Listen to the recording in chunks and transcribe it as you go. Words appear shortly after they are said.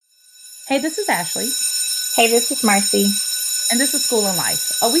Hey, this is Ashley, Hey, this is Marcy. and this is School and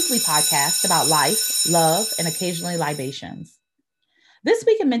Life, a weekly podcast about life, love, and occasionally libations. This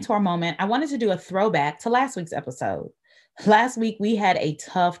week in Mentor Moment, I wanted to do a throwback to last week's episode. Last week, we had a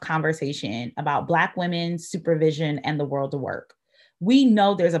tough conversation about Black women, supervision, and the world of work. We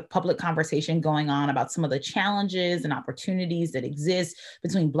know there's a public conversation going on about some of the challenges and opportunities that exist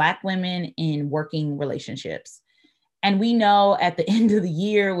between Black women in working relationships. And we know at the end of the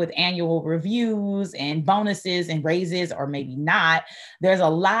year with annual reviews and bonuses and raises, or maybe not, there's a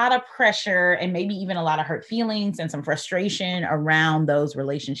lot of pressure and maybe even a lot of hurt feelings and some frustration around those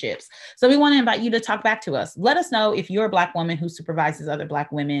relationships. So we want to invite you to talk back to us. Let us know if you're a Black woman who supervises other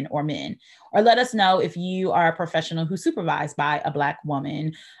Black women or men, or let us know if you are a professional who's supervised by a Black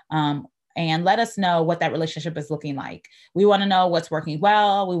woman. And let us know what that relationship is looking like. We want to know what's working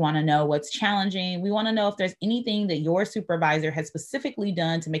well. We want to know what's challenging. We want to know if there's anything that your supervisor has specifically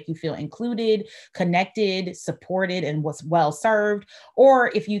done to make you feel included, connected, supported, and was well served.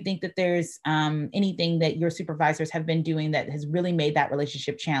 Or if you think that there's anything that your supervisors have been doing that has really made that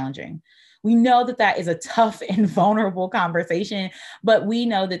relationship challenging. We know that that is a tough and vulnerable conversation, but we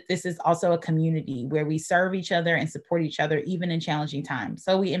know that this is also a community where we serve each other and support each other, even in challenging times.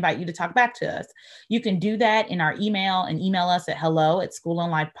 So we invite you to talk back to us. You can do that in our email and email us at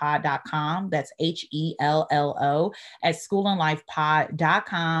hello@schoolandlifepod.com. That's HELLO at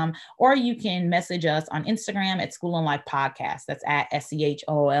schoolandlifepod.com. Or you can message us on Instagram at School and Life Podcast. That's at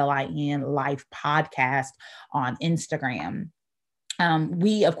SCHOOLIN Life Podcast on Instagram.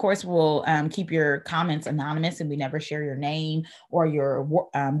 We, of course, will keep your comments anonymous, and we never share your name or your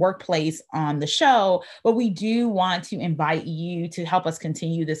workplace on the show. But we do want to invite you to help us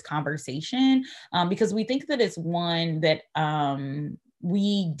continue this conversation because we think that it's one that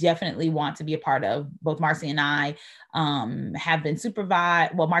we definitely want to be a part of. Both Marcy and I have been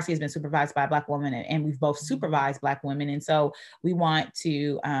supervised. Well, Marcy has been supervised by a Black woman, and we've both supervised Black women. And so we want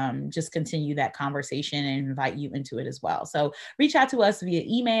to just continue that conversation and invite you into it as well. So reach out to us via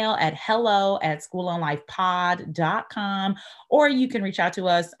email at hello@schoolandlifepod.com, or you can reach out to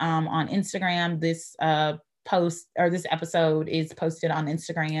us on Instagram. This post or this episode is posted on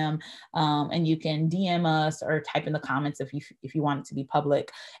Instagram, and you can DM us or type in the comments if you want it to be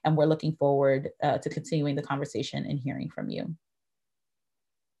public. And we're looking forward to continuing the conversation and hearing from you.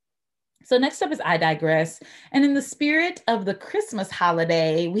 So next up is I Digress. And in the spirit of the Christmas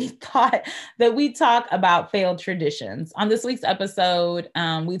holiday, we thought that we talk about failed traditions. On this week's episode,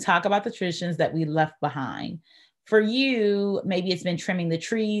 we talk about the traditions that we left behind. For you, maybe it's been trimming the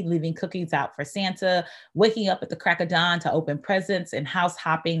tree, leaving cookies out for Santa, waking up at the crack of dawn to open presents, and house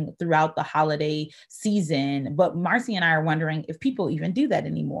hopping throughout the holiday season. But Marcy and I are wondering if people even do that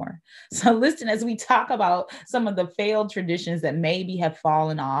anymore. So listen as we talk about some of the failed traditions that maybe have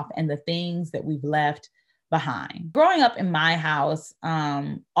fallen off and the things that we've left behind. Growing up in my house,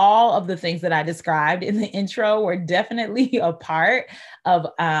 all of the things that I described in the intro were definitely a part of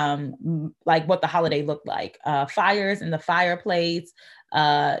like what the holiday looked like. Fires in the fireplace,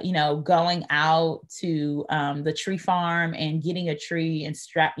 going out to the tree farm and getting a tree and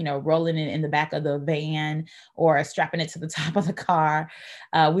rolling it in the back of the van or strapping it to the top of the car.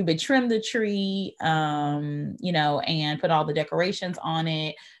 We would trim the tree, and put all the decorations on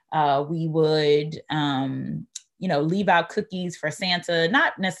it. We would, leave out cookies for Santa,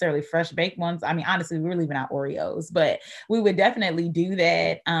 not necessarily fresh baked ones. I mean, honestly, we were leaving out Oreos, but we would definitely do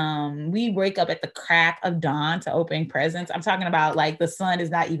that. We wake up at the crack of dawn to open presents. I'm talking about like the sun is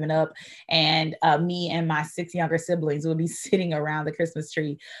not even up, and me and my 6 younger siblings would be sitting around the Christmas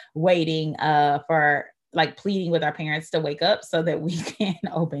tree waiting for like pleading with our parents to wake up so that we can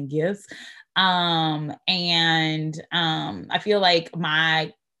open gifts. I feel like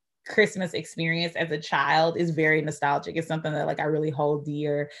my Christmas experience as a child is very nostalgic. It's something that like I really hold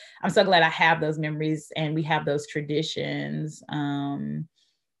dear. I'm so glad I have those memories and we have those traditions. And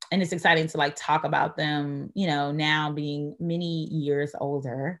it's exciting to like talk about them, now being many years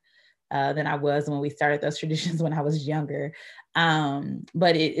older than I was when we started those traditions when I was younger.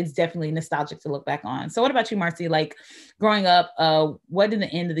 But it's definitely nostalgic to look back on. So what about you, Marcy? Like growing up, what did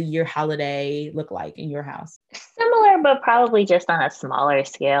the end of the year holiday look like in your house? Similar, but probably just on a smaller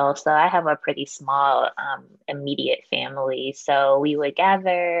scale. So I have a pretty small immediate family. So we would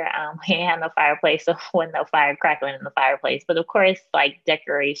gather, we had no fireplace, so when no fire crackling in the fireplace. But of course, like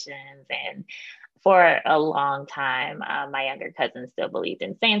decorations and for a long time, my younger cousin still believed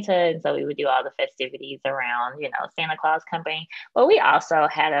in Santa. And so we would do all the festivities around, Santa Claus coming. But we also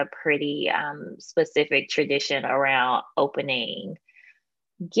had a pretty specific tradition around opening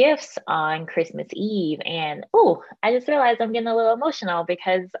gifts on Christmas Eve. And oh, I just realized I'm getting a little emotional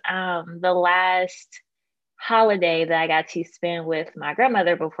because the last holiday that I got to spend with my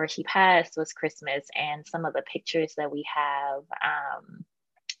grandmother before she passed was Christmas. And some of the pictures that we have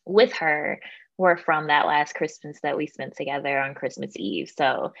with her were from that last Christmas that we spent together on Christmas Eve.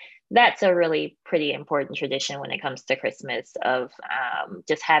 So that's a really pretty important tradition when it comes to Christmas of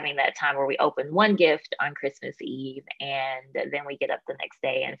just having that time where we open one gift on Christmas Eve and then we get up the next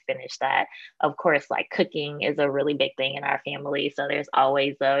day and finish that. Of course, like cooking is a really big thing in our family. So there's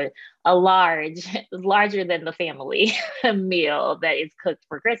always a larger than the family meal that is cooked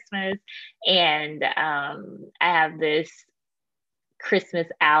for Christmas. And I have this Christmas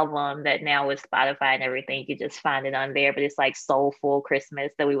album that now with Spotify and everything, you just find it on there. But it's like soulful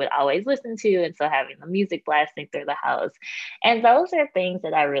Christmas that we would always listen to. And so having the music blasting through the house. And those are things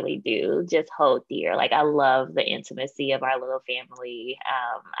that I really do just hold dear. Like I love the intimacy of our little family.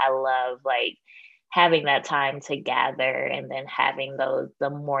 I love like having that time to gather and then having the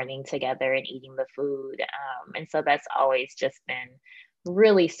morning together and eating the food. And so that's always just been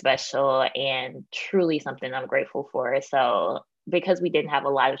really special and truly something I'm grateful for. So because we didn't have a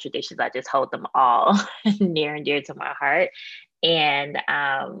lot of traditions, I just hold them all near and dear to my heart. And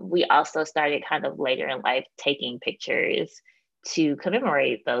we also started kind of later in life taking pictures to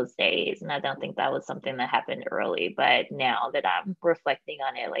commemorate those days. And I don't think that was something that happened early, but now that I'm reflecting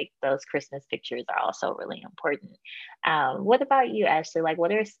on it, like those Christmas pictures are also really important. What about you, Ashley? Like,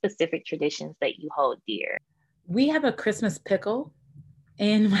 what are specific traditions that you hold dear? We have a Christmas pickle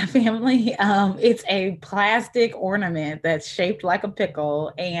in my family. It's a plastic ornament that's shaped like a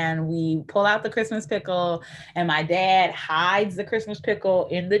pickle, and we pull out the Christmas pickle, and my dad hides the Christmas pickle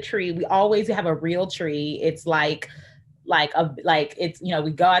in the tree. We always have a real tree. It's like it's,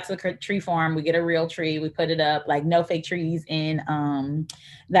 we go out to the tree farm, we get a real tree, we put it up, like no fake trees in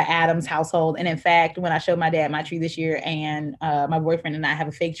the Adams household. And in fact, when I showed my dad my tree this year, and my boyfriend and I have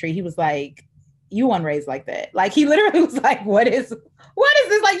a fake tree, he was like, you weren't raised like that. Like he literally was like, what is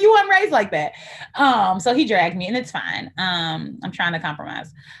this? Like you weren't raised like that. So he dragged me, and it's fine. I'm trying to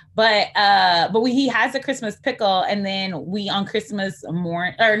compromise. But he has a Christmas pickle, and then we on Christmas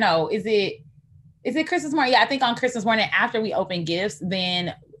morning, or no, is it Christmas morning? Yeah, I think on Christmas morning after we open gifts,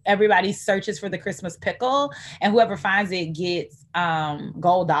 then everybody searches for the Christmas pickle, and whoever finds it gets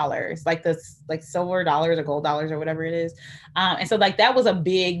gold dollars, like this, like silver dollars or gold dollars or whatever it is. And so like that was a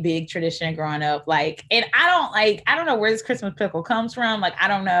big tradition growing up. Like, and I don't know where this Christmas pickle comes from. Like, I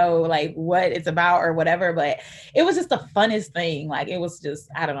don't know like what it's about or whatever, but it was just the funnest thing. Like it was just,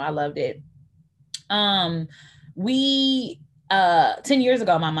 I don't know, I loved it. We 10 years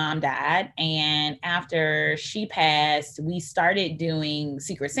ago, my mom died. And after she passed, we started doing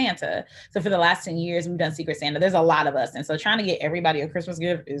Secret Santa. So for the last 10 years, we've done Secret Santa. There's a lot of us. And so trying to get everybody a Christmas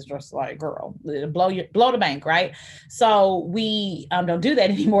gift is just like, girl, blow the bank, right? So we don't do that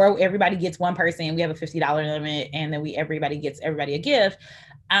anymore. Everybody gets one person. We have a $50 limit, and then everybody gets everybody a gift.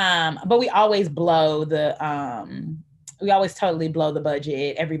 But we always we always totally blow the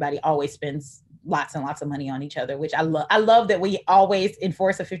budget. Everybody always spends lots and lots of money on each other, which I love. I love that we always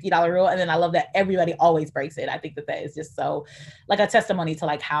enforce a $50 rule. And then I love that everybody always breaks it. I think that is just so like a testimony to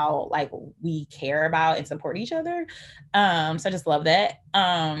like how like we care about and support each other. So I just love that.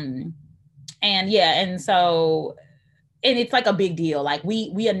 And yeah, and it's like a big deal. Like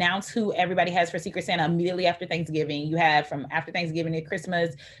we announce who everybody has for Secret Santa immediately after Thanksgiving. You have from after Thanksgiving to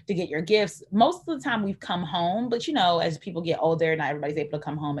Christmas to get your gifts. Most of the time we've come home, but as people get older, not everybody's able to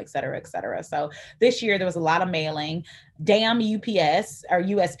come home, et cetera, et cetera. So this year there was a lot of mailing. Damn UPS or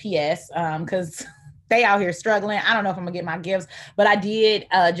USPS, because they out here struggling. I don't know if I'm gonna get my gifts, but I did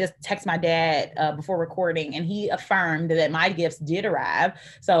just text my dad before recording, and he affirmed that my gifts did arrive.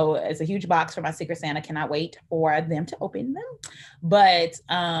 So it's a huge box for my Secret Santa. Cannot wait for them to open them. But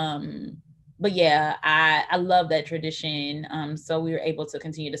yeah, I love that tradition. So we were able to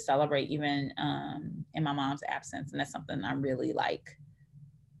continue to celebrate even in my mom's absence, and that's something I'm really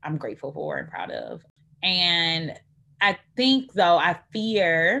I'm grateful for and proud of. And I think though, I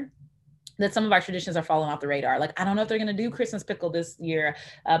fear that some of our traditions are falling off the radar. Like, I don't know if they're going to do Christmas pickle this year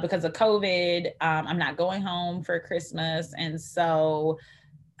because of COVID. I'm not going home for Christmas. And so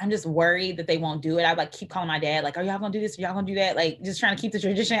I'm just worried that they won't do it. I keep calling my dad, like, are y'all going to do this? Are y'all going to do that? Like, just trying to keep the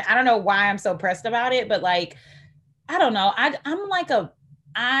tradition. I don't know why I'm so pressed about it, but I don't know.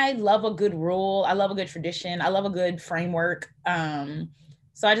 I love a good rule. I love a good tradition. I love a good framework.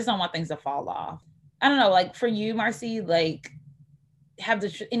 So I just don't want things to fall off. I don't know, like for you, Marcy, have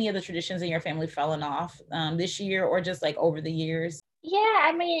any of the traditions in your family fallen off this year or just like over the years? Yeah,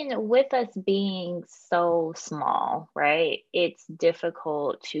 I mean, with us being so small, right? It's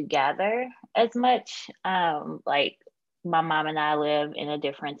difficult to gather as much. Like my mom and I live in a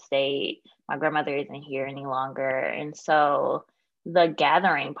different state. My grandmother isn't here any longer. And so the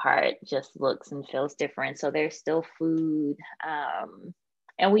gathering part just looks and feels different. So there's still food.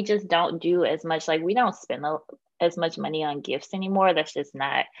 And we just don't do as much, like we don't spend as much money on gifts anymore. That's just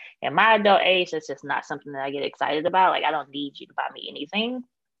not in my adult age, that's just not something that I get excited about. Like, I don't need you to buy me anything.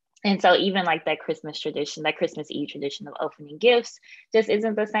 And so, even like that Christmas tradition, that Christmas Eve tradition of opening gifts just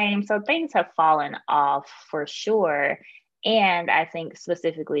isn't the same. So, things have fallen off for sure. And I think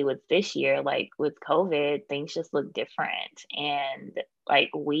specifically with this year, like with COVID, things just look different. And like,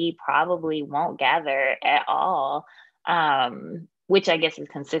 we probably won't gather at all. Which I guess is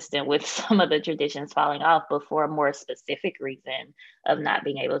consistent with some of the traditions falling off, but for a more specific reason of not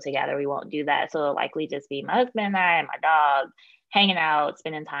being able to gather, we won't do that. So it'll likely just be my husband and I and my dog hanging out,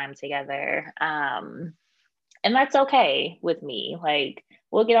 spending time together. And that's okay with me. Like,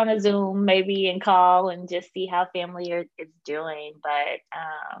 we'll get on a Zoom maybe and call and just see how family is doing. But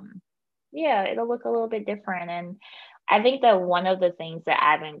yeah, it'll look a little bit different. And I think that one of the things that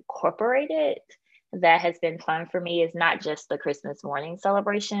I've incorporated that has been fun for me is not just the Christmas morning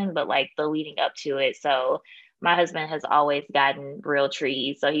celebration, but like the leading up to it. So my husband has always gotten real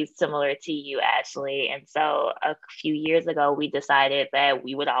trees. So he's similar to you, Ashley. And so a few years ago, we decided that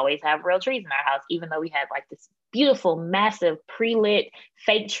we would always have real trees in our house, even though we had like this beautiful, massive, pre lit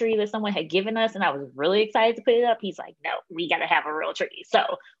fake tree that someone had given us. And I was really excited to put it up. He's like, no, we got to have a real tree. So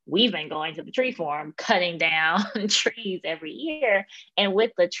we've been going to the tree farm, cutting down trees every year. And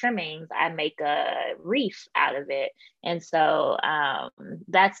with the trimmings, I make a wreath out of it. And so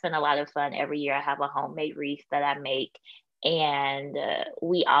that's been a lot of fun. Every year I have a homemade wreath that I make. And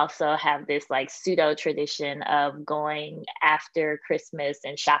we also have this like pseudo tradition of going after Christmas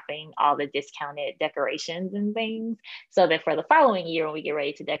and shopping all the discounted decorations and things. So that for the following year, when we get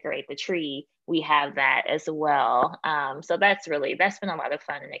ready to decorate the tree, we have that as well. So that's been a lot of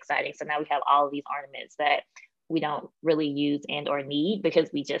fun and exciting. So now we have all of these ornaments that we don't really use and or need because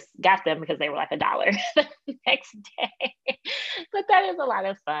we just got them because they were like $1 the next day. But that is a lot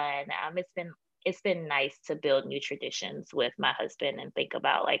of fun. It's been nice to build new traditions with my husband and think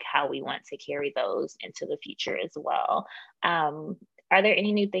about like how we want to carry those into the future as well. Are there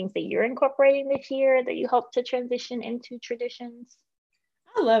any new things that you're incorporating this year that you hope to transition into traditions?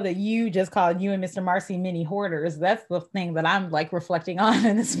 I love that you just called you and Mr. Marcy mini hoarders. That's the thing that I'm like reflecting on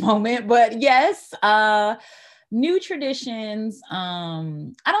in this moment. But yes, new traditions. I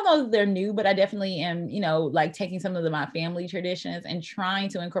don't know if they're new, but I definitely am, like taking some of my family traditions and trying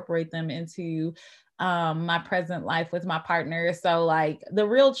to incorporate them into my present life with my partner. So like the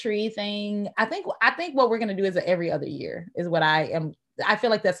real tree thing, I think what we're gonna do is every other year is what I feel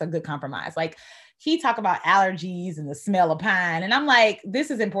like that's a good compromise. Like he talk about allergies and the smell of pine. And I'm like, this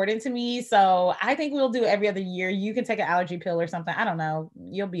is important to me. So I think we'll do every other year. You can take an allergy pill or something. I don't know.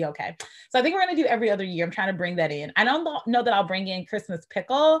 You'll be okay. So I think we're going to do every other year. I'm trying to bring that in. I don't know that I'll bring in Christmas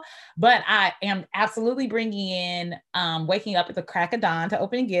pickle, but I am absolutely bringing in waking up at the crack of dawn to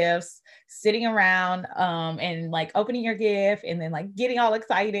open gifts, sitting around and like opening your gift and then like getting all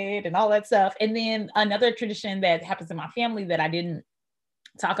excited and all that stuff. And then another tradition that happens in my family that I didn't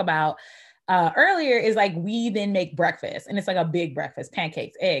talk about earlier is like we then make breakfast and it's like a big breakfast,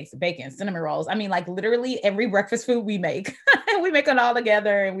 pancakes, eggs, bacon, cinnamon rolls. I mean, like literally every breakfast food we make, we make it all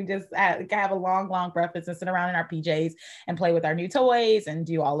together and we just have a long breakfast and sit around in our PJs and play with our new toys and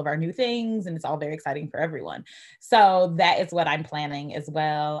do all of our new things. And it's all very exciting for everyone. So that is what I'm planning as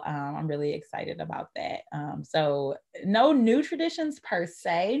well. I'm really excited about that. So no new traditions per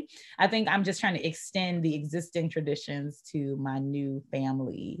se. I think I'm just trying to extend the existing traditions to my new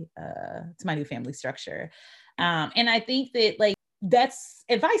family, to my new family structure. And I think that like that's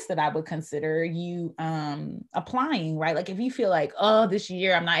advice that I would consider you applying, right? Like if you feel like, oh, this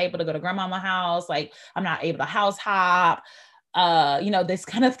year I'm not able to go to grandmama's house, like I'm not able to house hop, this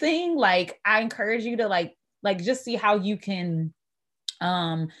kind of thing. Like I encourage you to like just see how you can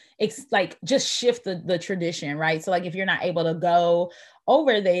it's like just shift the tradition, right? So like if you're not able to go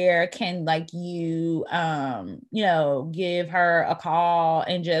over there, can like give her a call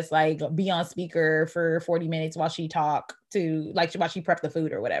and just like be on speaker for 40 minutes while she while she prep the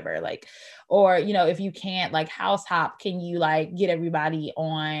food or whatever, like, or if you can't like house hop, can you like get everybody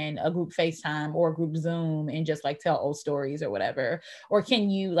on a group FaceTime or a group Zoom and just like tell old stories or whatever? Or can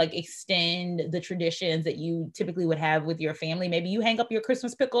you like extend the traditions that you typically would have with your family? Maybe you hang up your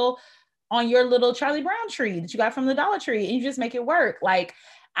Christmas pickle on your little Charlie Brown tree that you got from the Dollar Tree and you just make it work. Like,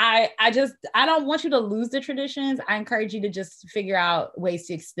 I don't want you to lose the traditions. I encourage you to just figure out ways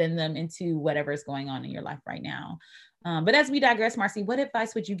to extend them into whatever is going on in your life right now. But as we digress, Marcy, what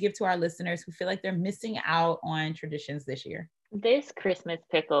advice would you give to our listeners who feel like they're missing out on traditions this year? This Christmas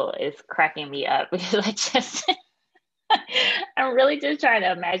pickle is cracking me up because I'm really just trying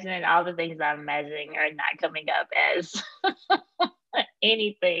to imagine, and all the things I'm imagining are not coming up as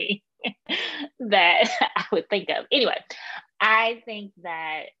anything that I would think of. Anyway, I think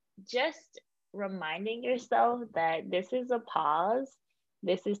that just reminding yourself that this is a pause,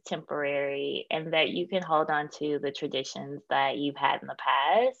 this is temporary, and that you can hold on to the traditions that you've had in the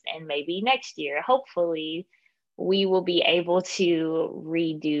past. And maybe next year, hopefully, we will be able to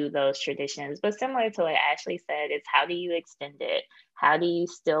redo those traditions. But similar to what Ashley said, it's how do you extend it? How do you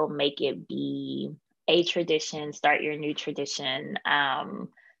still make it be a tradition, start your new tradition,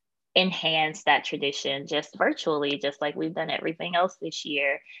 enhance that tradition just virtually, just like we've done everything else this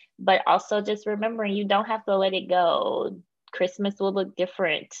year. But also just remembering you don't have to let it go. Christmas will look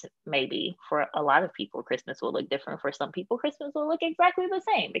different, maybe for a lot of people. Christmas will look different. For some people, Christmas will look exactly the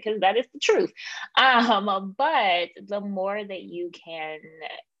same because that is the truth. But the more that you can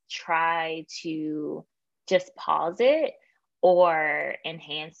try to just pause it or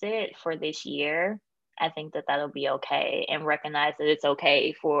enhance it for this year, I think that that'll be okay, and recognize that it's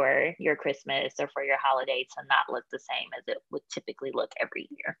okay for your Christmas or for your holiday to not look the same as it would typically look every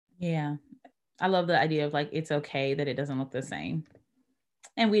year. Yeah. I love the idea of like, it's okay that it doesn't look the same.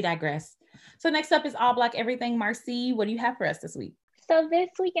 And we digress. So next up is All Black Everything. Marcy, what do you have for us this week? So this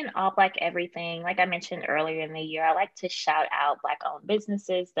week in All Black Everything, like I mentioned earlier in the year, I like to shout out Black-owned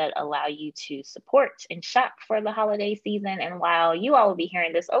businesses that allow you to support and shop for the holiday season. And while you all will be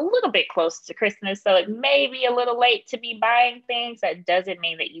hearing this a little bit close to Christmas, so it may be a little late to be buying things, that doesn't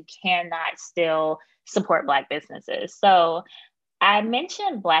mean that you cannot still support Black businesses. So I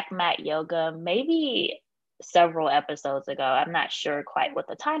mentioned Black Mat Yoga maybe several episodes ago. I'm not sure quite what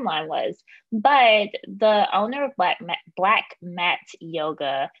the timeline was, but the owner of Black Mat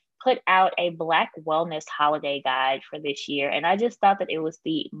Yoga put out a Black wellness holiday guide for this year. And I just thought that it was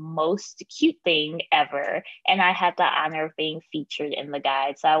the most cute thing ever. And I had the honor of being featured in the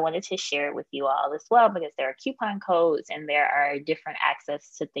guide. So I wanted to share it with you all as well, because there are coupon codes and there are different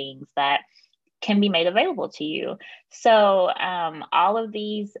access to things that can be made available to you. So all of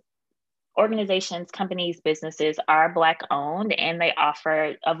these organizations, companies, businesses are Black owned, and they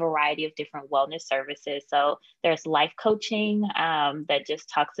offer a variety of different wellness services. So there's life coaching that just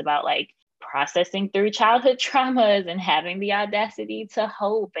talks about like processing through childhood traumas and having the audacity to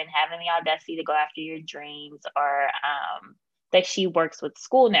hope and having the audacity to go after your dreams, or that she works with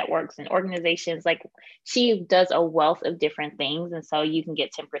school networks and organizations. Like, she does a wealth of different things. And so you can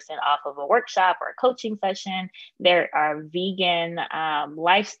get 10% off of a workshop or a coaching session. There are vegan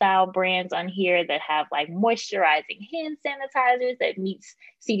lifestyle brands on here that have like moisturizing hand sanitizers that meets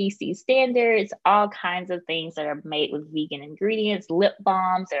CDC standards, all kinds of things that are made with vegan ingredients, lip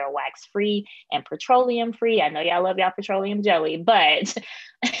balms that are wax free and petroleum free. I know y'all love y'all petroleum jelly, but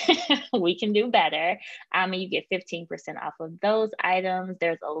we can do better. And you get 15% off of those items.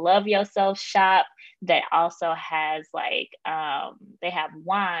 There's a Love Yourself shop that also has like, they have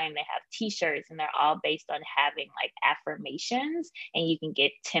wine, they have t-shirts, and they're all based on having like affirmations, and you can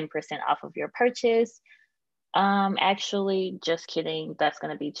get 10% off of your purchase. Actually, just kidding. That's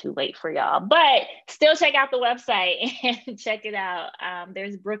going to be too late for y'all, but still check out the website and check it out.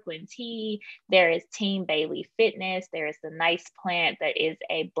 There's Brooklyn Tea. There is Team Bailey Fitness. There is the Nice Plant that is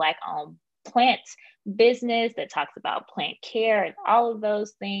a Black-owned plant business that talks about plant care and all of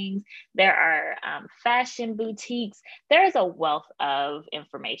those things. There are fashion boutiques. There's a wealth of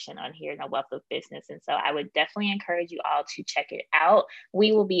information on here and a wealth of business. And so I would definitely encourage you all to check it out.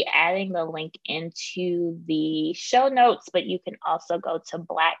 We will be adding the link into the show notes, but you can also go to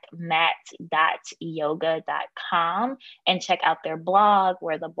blackmat.yoga.com and check out their blog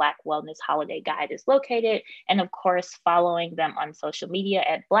where the Black Wellness Holiday Guide is located. And of course, following them on social media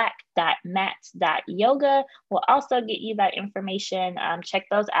at black.mat.yoga will also get you that information. Check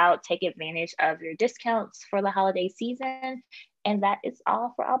those out. Take advantage of your discounts for the holiday season. And that is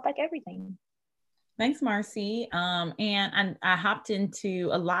all for All Black Everything. Thanks, Marcy. And I hopped into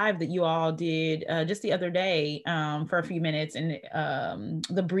a live that you all did just the other day for a few minutes, and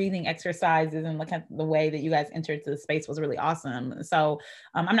the breathing exercises and the way that you guys entered the space was really awesome. So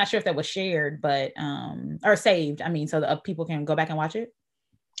I'm not sure if that was shared, but or saved. I mean, so that people can go back and watch it.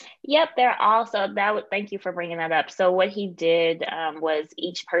 Yep, they're also that would thank you for bringing that up. So what he did was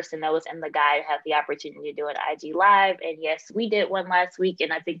each person that was in the guide had the opportunity to do an IG live, and yes, we did one last week,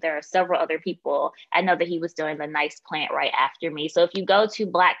 and I think there are several other people. I know that he was doing the nice plant right after me. So if you go to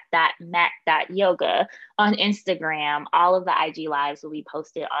black.mat.yoga on Instagram, all of the IG lives will be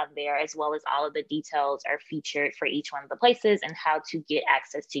posted on there, as well as all of the details are featured for each one of the places and how to get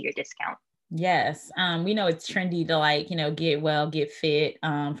access to your discount. Yes. We know it's trendy to like, get well, get fit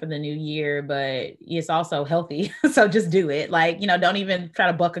for the new year, but it's also healthy. So just do it. Like, don't even try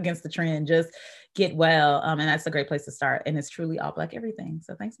to buck against the trend. Just get well. And that's a great place to start. And it's truly all Black everything.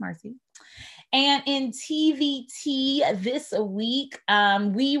 So thanks, Marcy. And in TVT this week,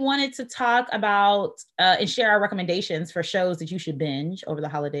 we wanted to talk about and share our recommendations for shows that you should binge over the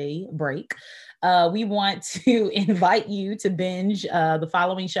holiday break. We want to invite you to binge the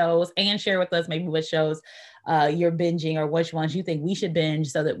following shows and share with us maybe what shows you're binging or which ones you think we should binge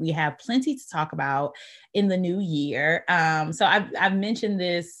so that we have plenty to talk about in the new year. So I've mentioned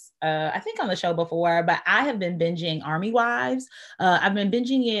this I think on the show before, but I have been binging Army Wives. I've been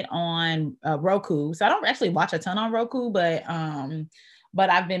binging it on Roku. So I don't actually watch a ton on Roku, but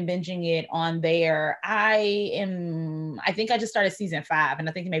I've been binging it on there. I think I just started season 5, and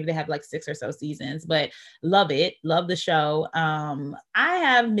I think maybe they have like 6 or so seasons, but love it. Love the show. I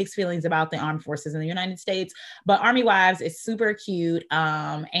have mixed feelings about the armed forces in the United States, but Army Wives is super cute.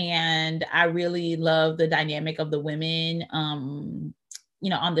 And I really love the dynamic of the women,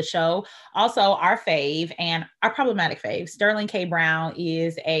 on the show. Also, our fave and our problematic fave, Sterling K. Brown,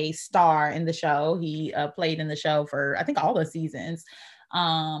 is a star in the show. He played in the show for, I think, all the seasons.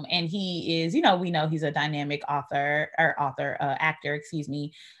 And he is, we know he's a dynamic actor, excuse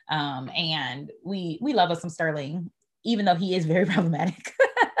me. And we love us some Sterling, even though he is very problematic.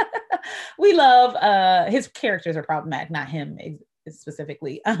 We love his characters are problematic, not him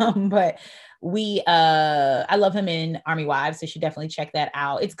specifically. But I love him in Army Wives, so you should definitely check that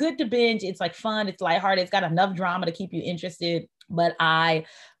out. It's good to binge. It's like fun. It's lighthearted. It's got enough drama to keep you interested, but I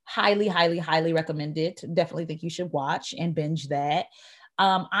highly, highly, highly recommend it. Definitely think you should watch and binge that.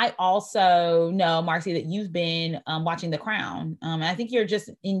 I also know, Marcy, that you've been watching The Crown. I think you're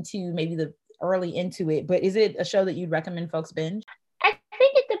just into maybe the early into it, but is it a show that you'd recommend folks binge? I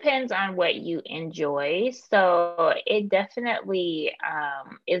think it depends on what you enjoy. So it definitely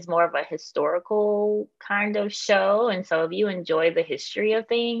is more of a historical kind of show. And so if you enjoy the history of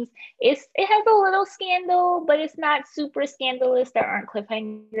things, it has a little scandal, but it's not super scandalous. There aren't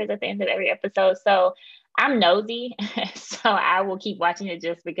cliffhangers at the end of every episode. So I'm nosy. So I will keep watching it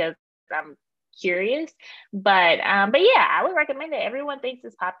just because I'm curious. But yeah, I would recommend it. Everyone thinks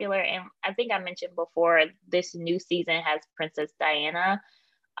it's popular, and I think I mentioned before this new season has Princess Diana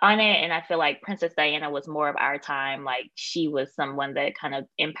on it, and I feel like Princess Diana was more of our time. Like she was someone that kind of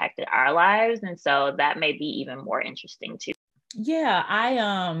impacted our lives, and so that may be even more interesting too. Yeah,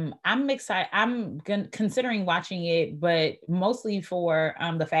 I'm excited. Considering watching it, but mostly for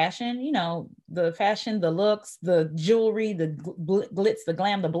the fashion, the fashion, the looks, the jewelry, the glitz, the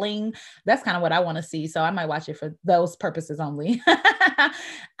glam, the bling. That's kind of what I want to see. So I might watch it for those purposes only.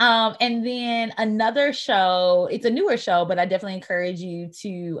 And then another show, it's a newer show, but I definitely encourage you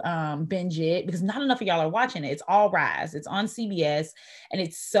to binge it because not enough of y'all are watching it. It's All Rise. It's on CBS, and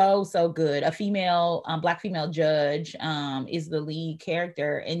it's so, so good. A female, Black female judge is the lead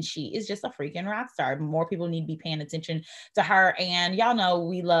character, and she is just a freaking rock star. More people need to be paying attention to her. And y'all know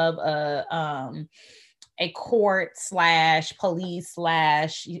we love a court slash police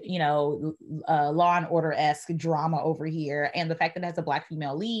slash law and order-esque drama over here, and the fact that it has a Black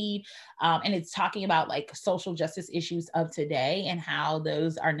female lead, and it's talking about like social justice issues of today and how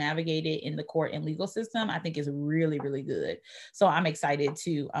those are navigated in the court and legal system, I think is really, really good. So I'm excited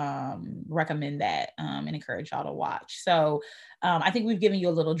to recommend that and encourage y'all to watch. So I think we've given you a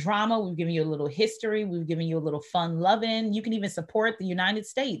little drama, we've given you a little history, we've given you a little fun loving. You can even support the United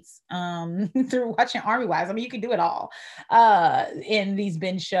States through watching Army Wives. I mean, you can do it all in these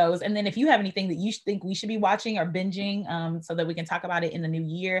binge shows. And then if you have anything that you think we should be watching or binging so that we can talk about it in the new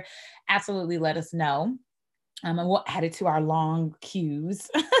year, absolutely let us know. And we'll add it to our long queues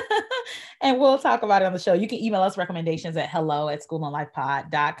and we'll talk about it on the show. You can email us recommendations at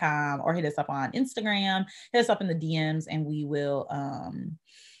hello@schoolandlifepod.com or hit us up on Instagram, hit us up in the DMs, and we will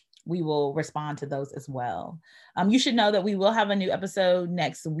respond to those as well. You should know that we will have a new episode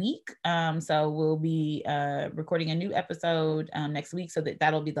next week. So we'll be recording a new episode next week. So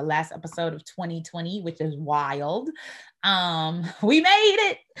that'll be the last episode of 2020, which is wild. We made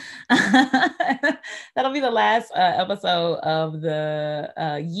it. That'll be the last episode of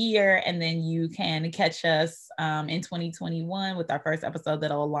the year, and then you can catch us in 2021 with our first episode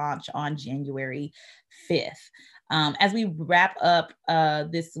that'll launch on January 5th. As we wrap up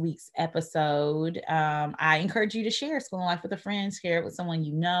this week's episode, I encourage you to share School and Life with a friend, share it with someone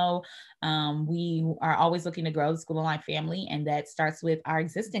you know. We are always looking to grow the School and Life family, and that starts with our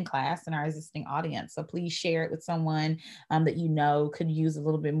existing class and our existing audience. So please share it with someone that you know could use a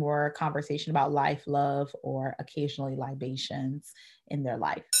little bit more conversation about life, love, or occasionally libations in their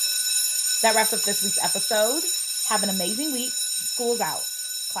life. That wraps up this week's episode. Have an amazing week. School's out.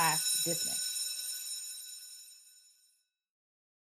 Class dismissed.